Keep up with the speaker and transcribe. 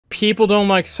People don't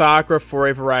like Sakura for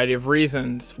a variety of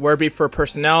reasons, whether it be for her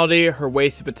personality, her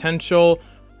wasted potential,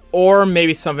 or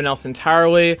maybe something else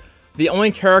entirely. The only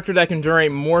character that can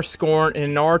generate more scorn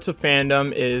in Naruto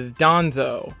fandom is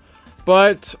Danzo.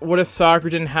 But what if Sakura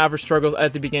didn't have her struggles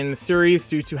at the beginning of the series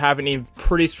due to having a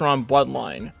pretty strong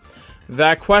bloodline?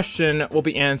 That question will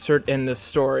be answered in this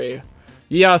story.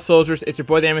 Yeah, soldiers, it's your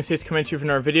boy the Anime States coming to you for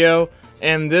another video,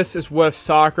 and this is what if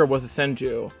Sakura was a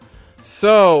Senju.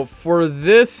 So, for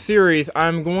this series,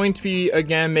 I'm going to be,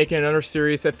 again, making another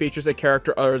series that features a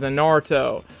character other than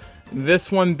Naruto.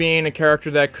 This one being a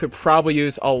character that could probably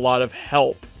use a lot of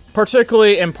help.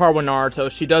 Particularly in part 1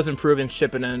 Naruto, she does improve in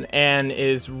Shippuden, and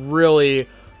is really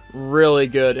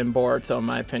good in Boruto, in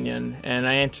my opinion. And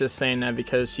I ain't just saying that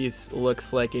because she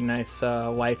looks like a nice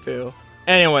waifu.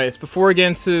 Anyways, before we get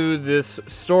into this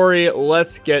story,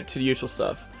 let's get to the usual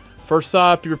stuff. First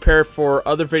off, be prepared for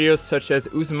other videos such as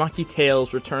Uzumaki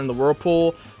Tales Return to the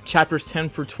Whirlpool, chapters 10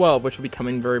 through 12, which will be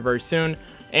coming very soon,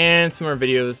 and some more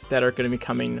videos that are going to be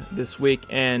coming this week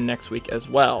and next week as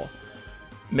well.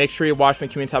 Make sure you watch my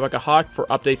Community Tab like a hawk for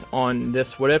updates on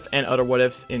this what if and other what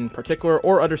ifs in particular,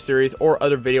 or other series or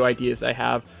other video ideas I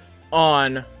have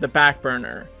on the back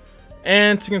burner.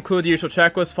 And to conclude the usual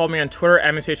checklist, follow me on Twitter,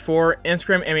 AnimeStage4,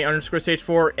 Instagram,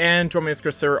 Anime_Stage4, and join me in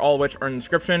Discord server, all of which are in the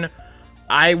description.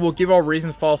 I will give all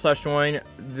reasons to follow/join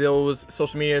those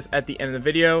social medias at the end of the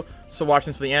video, so watch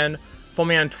until the end. Follow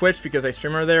me on Twitch because I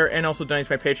stream over there, and also donate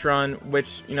to my Patreon,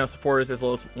 which, you know, support is as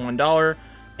low as $1.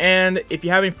 And if you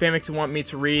have any fanfics you want me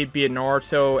to read, be it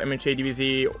Naruto, MHA,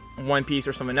 DBZ, One Piece,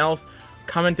 or something else,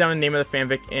 comment down the name of the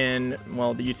fanfic in,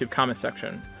 well, the YouTube comment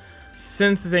section.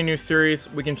 Since it's a new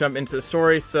series, we can jump into the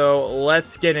story, so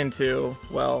let's get into,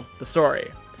 well, the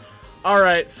story.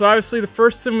 Alright, so obviously the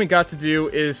first thing we got to do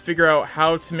is figure out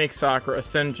how to make Sakura a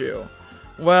Senju.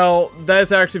 Well, that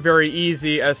is actually very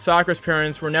easy, as Sakura's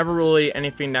parents were never really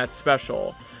anything that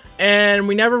special. And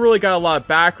we never really got a lot of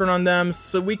background on them,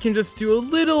 so we can just do a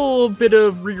little bit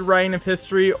of rewriting of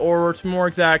history, or to be more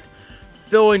exact,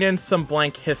 filling in some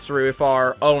blank history with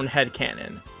our own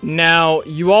headcanon. Now,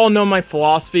 you all know my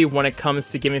philosophy when it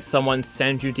comes to giving someone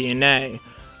Senju DNA.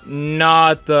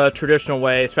 Not the traditional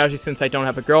way, especially since I don't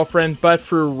have a girlfriend, but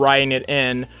through writing it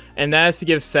in, and that is to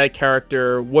give said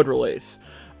character wood release.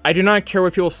 I do not care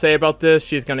what people say about this,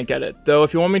 she's gonna get it. Though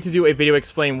if you want me to do a video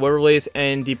explaining wood release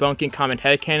and debunking common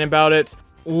headcanon about it,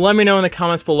 let me know in the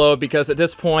comments below, because at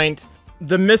this point,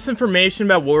 the misinformation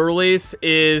about wood release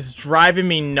is driving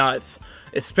me nuts.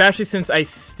 Especially since I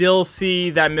still see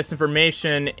that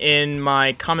misinformation in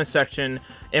my comment section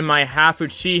in my half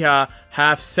Uchiha,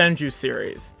 half Senju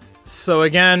series. So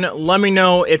again, let me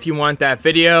know if you want that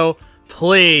video.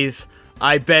 Please,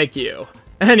 I beg you.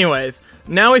 Anyways,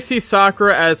 now we see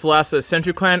Sakura as the last of the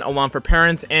Senju clan along with her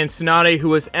parents, and Tsunade, who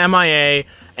was MIA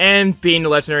and being the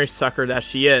legendary sucker that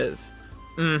she is.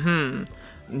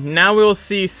 Now we will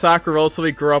see Sakura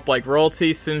relatively grow up like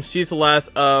royalty, since she's the last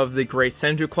of the great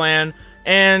Senju clan,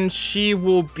 and she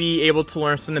will be able to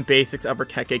learn some of the basics of her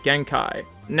Kekkei Genkai.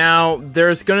 Now,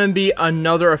 there's going to be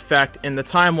another effect in the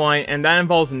timeline, and that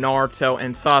involves Naruto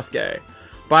and Sasuke.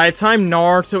 By the time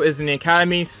Naruto is in the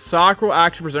academy, Sakura will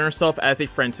actually present herself as a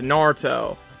friend to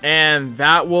Naruto. And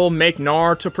that will make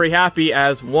Naruto pretty happy,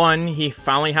 as 1, he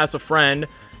finally has a friend,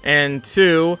 and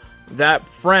 2, that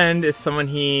friend is someone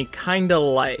he kinda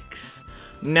likes.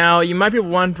 Now, you might be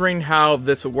wondering how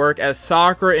this would work, as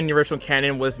Sakura in the original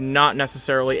canon was not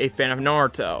necessarily a fan of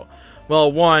Naruto.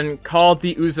 Well, 1, called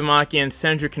the Uzumaki and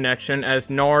Senju connection, as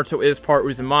Naruto is part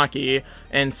Uzumaki,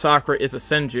 and Sakura is a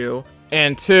Senju.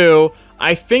 And 2,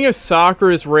 I think if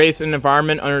Sakura is raised in an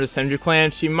environment under the Senju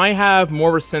clan, she might have more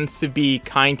of a sense to be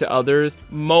kind to others,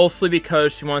 mostly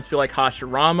because she wants to be like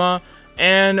Hashirama,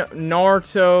 and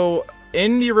Naruto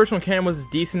in the original canon was a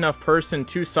decent enough person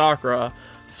to Sakura,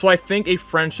 so I think a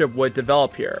friendship would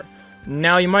develop here.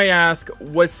 Now you might ask,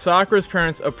 would Sakura's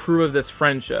parents approve of this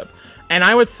friendship? And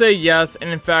I would say yes, and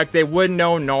in fact they would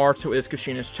know Naruto is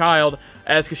Kushina's child,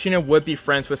 as Kushina would be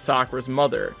friends with Sakura's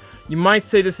mother. You might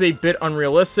say this is a bit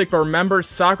unrealistic, but remember,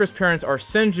 Sakura's parents are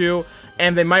Senju,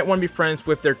 and they might want to be friends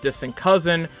with their distant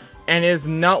cousin, and it is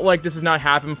not like this has not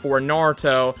happened for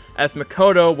Naruto, as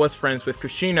Makoto was friends with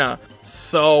Kushina.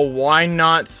 So why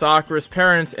not Sakura's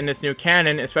parents in this new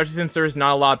canon, especially since there's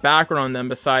not a lot of background on them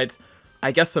besides,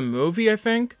 I guess, a movie, I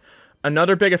think?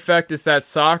 Another big effect is that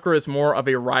Sakura is more of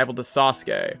a rival to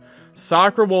Sasuke.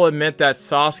 Sakura will admit that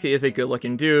Sasuke is a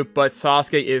good-looking dude, but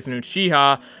Sasuke is an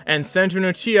Uchiha, and Senju and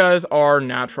Uchihas are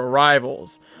natural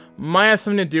rivals. Might have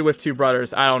something to do with two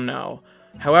brothers, I don't know.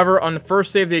 However, on the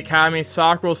first day of the academy,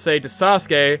 Sakura will say to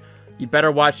Sasuke, You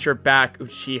better watch your back,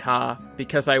 Uchiha,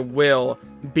 because I will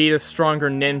be the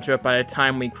stronger ninja by the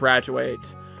time we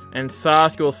graduate. And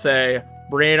Sasuke will say,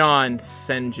 bring it on,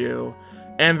 Senju.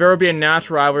 And there will be a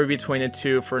natural rivalry between the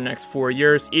two for the next 4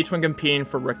 years, each one competing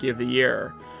for Rookie of the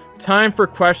Year. Time for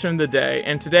question of the day,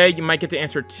 and today you might get to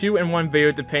answer 2 in one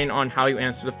video depending on how you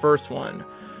answer the first one.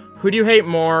 Who do you hate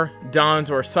more,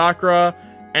 Danzo or Sakura?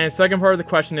 And the second part of the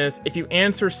question is, if you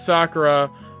answer Sakura,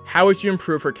 how would you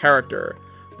improve her character?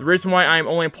 The reason why I'm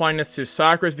only applying this to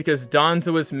Sakura is because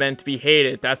Danzo is meant to be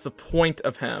hated. That's the point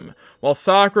of him. While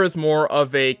Sakura is more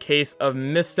of a case of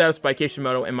missteps by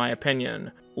Kishimoto in my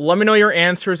opinion. Let me know your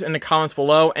answers in the comments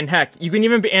below. And heck, you can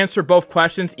even answer both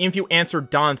questions even if you answer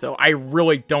Danzo. I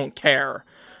really don't care.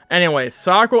 Anyways,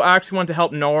 Sakura actually wanted to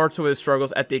help Naruto with his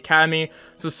struggles at the academy.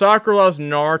 So Sakura allows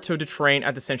Naruto to train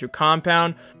at the Senju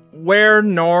compound, where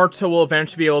Naruto will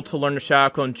eventually be able to learn the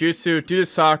Shadow Clone Jutsu due to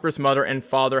Sakura's mother and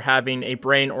father having a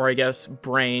brain, or I guess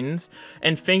brains,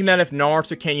 and thinking that if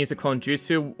Naruto can't use the Clone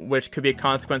Jutsu, which could be a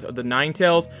consequence of the Nine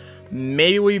Tails,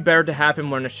 maybe it would be better to have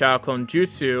him learn the Shadow Clone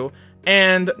Jutsu,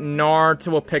 and Naruto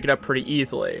will pick it up pretty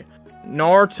easily.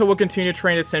 Naruto will continue to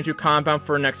train at Senju compound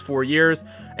for the next 4 years,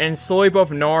 and slowly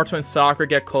both Naruto and Sakura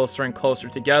get closer and closer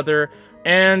together,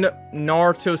 and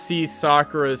Naruto sees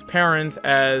Sakura's parents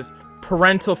as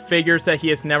parental figures that he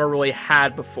has never really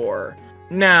had before.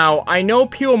 Now, I know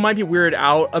people might be weirded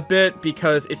out a bit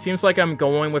because it seems like I'm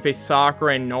going with a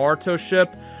Sakura and Naruto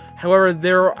ship. However,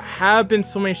 there have been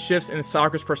so many shifts in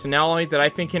Sakura's personality that I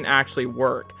think can actually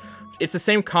work. It's the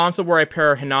same concept where I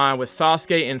pair Hinata with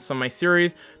Sasuke in some of my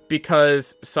series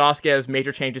because Sasuke has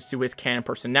major changes to his canon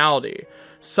personality.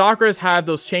 Sakura has had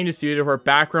those changes due to her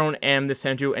background and the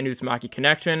Senju and Uzumaki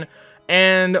connection,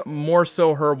 and more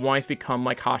so her wanting to become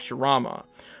like Hashirama.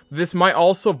 This might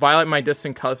also violate my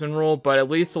distant cousin rule, but at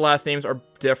least the last names are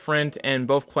different and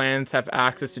both clans have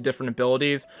access to different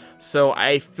abilities, so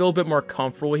I feel a bit more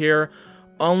comfortable here.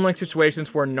 Unlike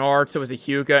situations where Naruto is a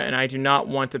Hyuga, and I do not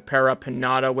want to pair up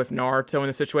Hinata with Naruto in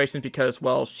the situations because,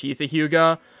 well, she's a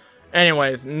Hyuga.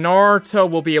 Anyways, Naruto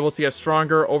will be able to get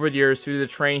stronger over the years due to the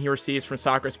training he receives from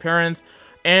Sakura's parents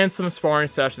and some sparring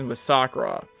sessions with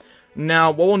Sakura.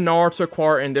 Now, what will Naruto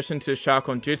acquire in addition to Shadow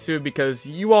Clone Jutsu? Because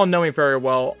you all know me very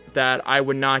well that I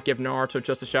would not give Naruto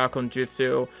just a Shadow Clone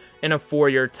Jutsu in a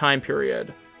 4-year time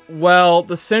period. Well,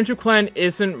 the Senju clan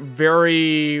isn't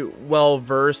very well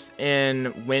versed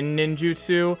in wind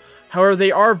ninjutsu. However,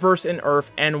 they are versed in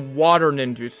earth and water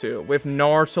ninjutsu, with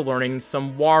Naruto learning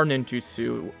some water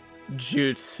ninjutsu.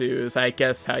 Jutsus, I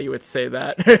guess how you would say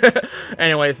that.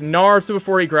 Anyways, Naruto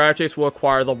before he graduates will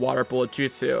acquire the water bullet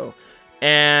jutsu.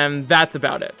 And that's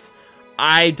about it.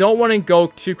 I don't want to go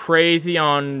too crazy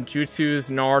on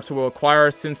jutsus Naruto will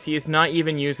acquire since he is not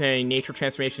even using a nature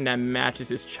transformation that matches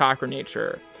his chakra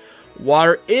nature.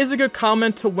 Water is a good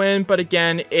comment to win, but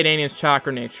again, it ain't his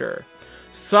chakra nature.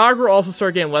 Sakura also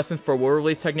started getting lessons for word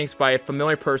release techniques by a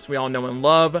familiar person we all know and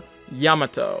love,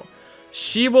 Yamato.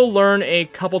 She will learn a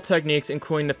couple techniques,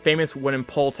 including the famous wooden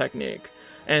pole technique.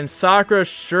 And Sakura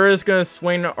sure is gonna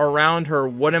swing around her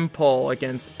wooden pole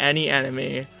against any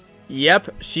enemy.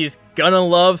 Yep, she's gonna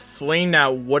love swinging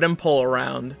that wooden pole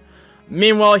around.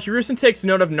 Meanwhile, Hiruzen takes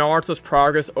note of Naruto's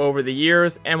progress over the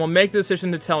years and will make the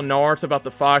decision to tell Naruto about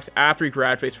the fox after he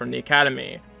graduates from the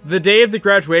academy. The day of the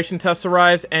graduation test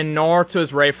arrives and Naruto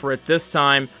is ready for it this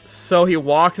time, so he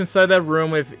walks inside that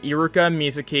room with Iruka and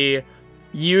Mizuki,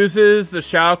 uses the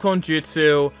Shadow Clone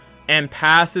Jutsu, and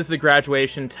passes the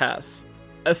graduation test.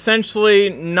 Essentially,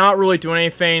 not really doing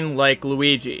anything like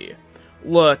Luigi.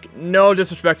 Look, no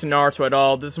disrespect to Naruto at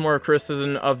all, this is more a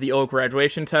criticism of the old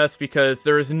graduation test because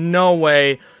there is no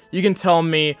way you can tell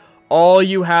me all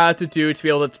you had to do to be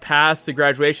able to pass the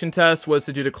graduation test was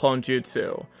to do the clone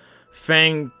jutsu.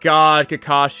 Thank God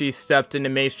Kakashi stepped in to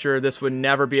make sure this would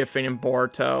never be a thing in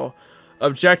Boruto.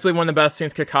 Objectively one of the best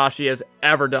things Kakashi has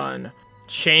ever done.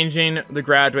 Changing the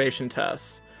graduation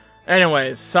test.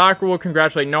 Anyways, Sakura will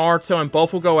congratulate Naruto and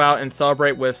both will go out and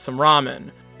celebrate with some ramen.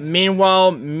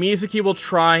 Meanwhile, Mizuki will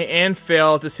try and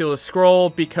fail to seal the scroll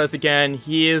because again,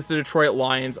 he is the Detroit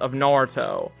Lions of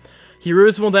Naruto.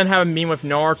 Hiruzen will then have a meeting with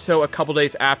Naruto a couple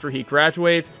days after he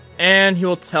graduates, and he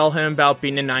will tell him about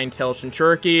being a Nine-Tailed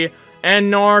Shinchuriki,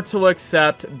 and Naruto will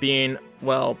accept being,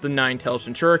 well, the Nine-Tailed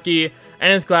Shinchuriki,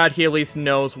 and is glad he at least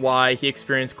knows why he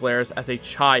experienced glares as a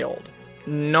child.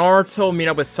 Naruto will meet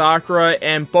up with Sakura,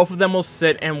 and both of them will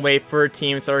sit and wait for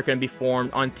teams that are going to be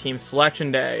formed on Team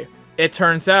Selection Day. It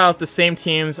turns out the same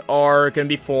teams are going to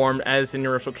be formed as in the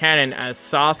original canon, as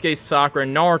Sasuke, Sakura,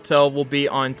 and Naruto will be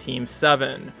on Team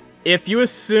 7. If you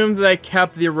assume that I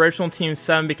kept the original Team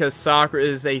 7 because Sakura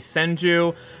is a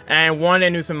Senju, and I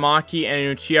wanted Uzumaki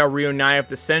and Uchiha reunite with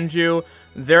the Senju,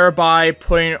 thereby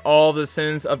putting all the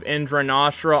sins of Indra and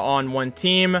Ashura on one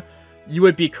team, you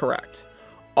would be correct.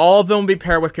 All of them will be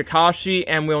paired with Kakashi,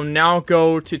 and we'll now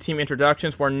go to team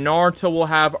introductions where Naruto will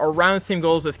have around the same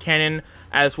goals as Kanon,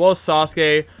 as well as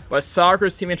Sasuke, but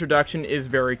Sakura's team introduction is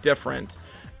very different.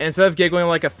 Instead of giggling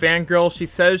like a fangirl, she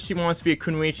says she wants to be a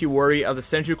kunoichi worthy of the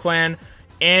Senju clan,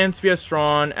 and to be as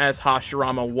strong as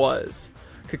Hashirama was.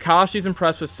 Kakashi's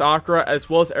impressed with Sakura, as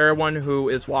well as everyone who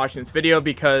is watching this video,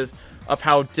 because of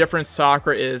how different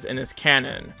Sakura is in his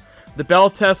canon. The battle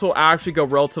test will actually go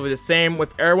relatively the same,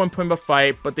 with everyone putting up a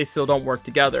fight, but they still don't work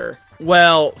together.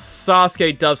 Well,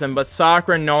 Sasuke doesn't, but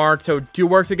Sakura and Naruto do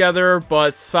work together,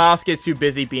 but Sasuke's too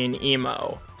busy being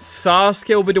emo.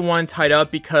 Sasuke will be the one tied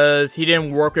up because he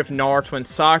didn't work with Naruto and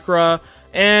Sakura,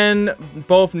 and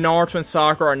both Naruto and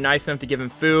Sakura are nice enough to give him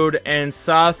food, and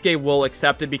Sasuke will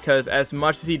accept it because as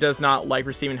much as he does not like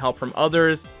receiving help from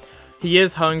others, he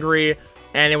is hungry,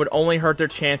 and it would only hurt their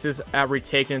chances at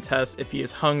retaking the test if he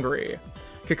is hungry.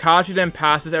 Kakashi then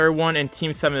passes everyone, and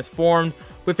Team 7 is formed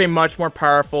with a much more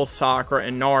powerful Sakura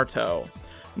and Naruto.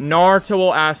 Naruto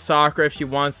will ask Sakura if she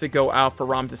wants to go out for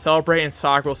ramen to celebrate, and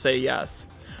Sakura will say yes.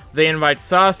 They invite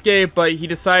Sasuke, but he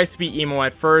decides to be emo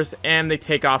at first, and they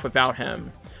take off without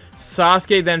him.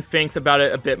 Sasuke then thinks about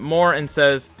it a bit more and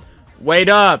says, "Wait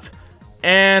up!"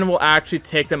 and will actually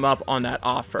take them up on that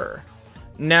offer.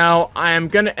 Now, I am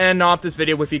going to end off this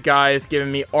video with you guys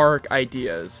giving me arc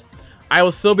ideas. I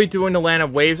will still be doing the Land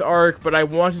of Waves arc, but I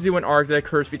want to do an arc that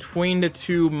occurs between the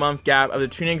 2-month gap of the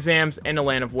training exams and the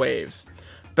Land of Waves.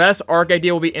 Best arc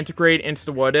idea will be integrated into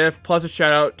the What If, plus a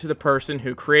shout out to the person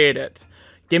who created it.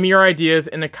 Give me your ideas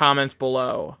in the comments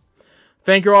below.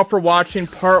 Thank you all for watching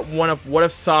part 1 of What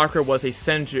If Sakura Was a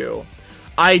Senju.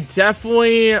 I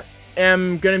definitely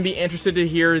am going to be interested to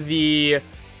hear the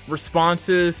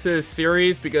responses to this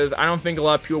series, because I don't think a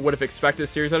lot of people would have expected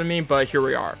this series out of me, but here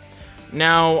we are.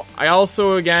 Now, I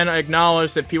also, again,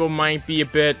 acknowledge that people might be a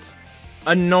bit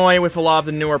annoyed with a lot of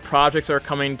the newer projects that are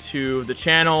coming to the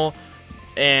channel,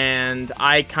 and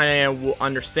I kind of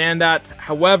understand that.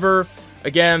 However,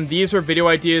 again, these are video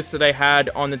ideas that I had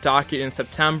on the docket in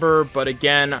September, but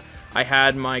again, I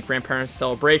had my grandparents'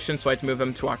 celebration, so I had to move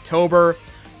them to October.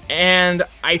 And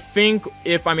I think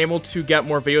if I'm able to get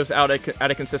more videos out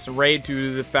at a consistent rate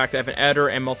due to the fact that I have an editor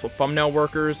and multiple thumbnail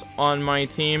workers on my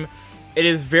team, it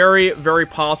is very, very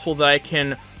possible that I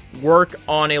can work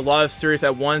on a lot of series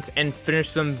at once and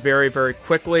finish them very, very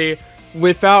quickly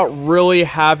without really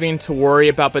having to worry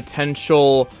about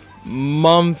potential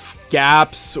month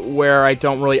gaps where I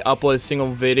don't really upload a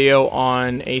single video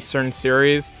on a certain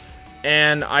series.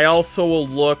 And I also will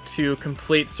look to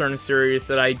complete certain series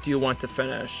that I do want to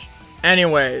finish.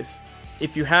 Anyways,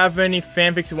 if you have any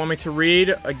fanfics you want me to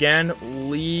read, again,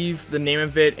 leave the name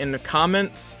of it in the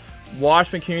comments.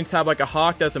 Watch my community tab like a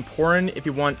hawk. That's important if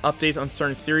you want updates on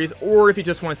certain series, or if you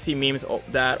just want to see memes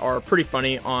that are pretty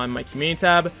funny on my community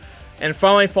tab. And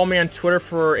finally, follow me on Twitter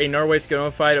for another way to get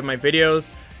notified of my videos.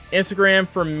 Instagram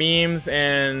for memes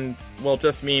and, well,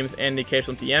 just memes and the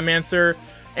occasional DM answer.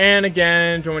 And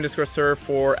again, join my Discord server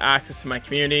for access to my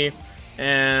community.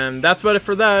 And that's about it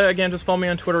for that. Again, just follow me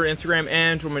on Twitter, Instagram,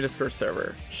 and join my Discord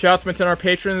server. Shout out to my $10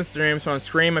 patrons. Their names are on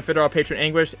screen. My $50 patron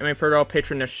Anguish and my $30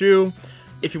 patron Nashu.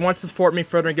 If you want to support me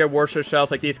further and get award show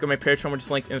shouts like these, go to my Patreon, which is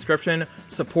linked in the description.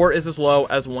 Support is as low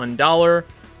as $1.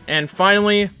 And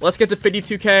finally, let's get to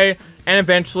 52K and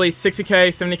eventually 60K,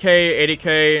 70K,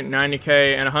 80K,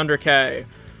 90K, and 100K.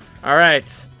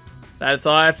 Alright, that's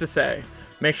all I have to say.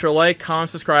 Make sure to like, comment,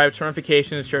 subscribe, turn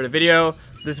notifications, share the video.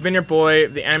 This has been your boy,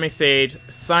 the Anime Sage.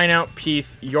 Sign out,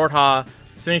 peace, Yorha.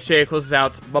 Sunny Shay closes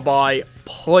out. Bye-bye.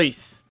 Peace.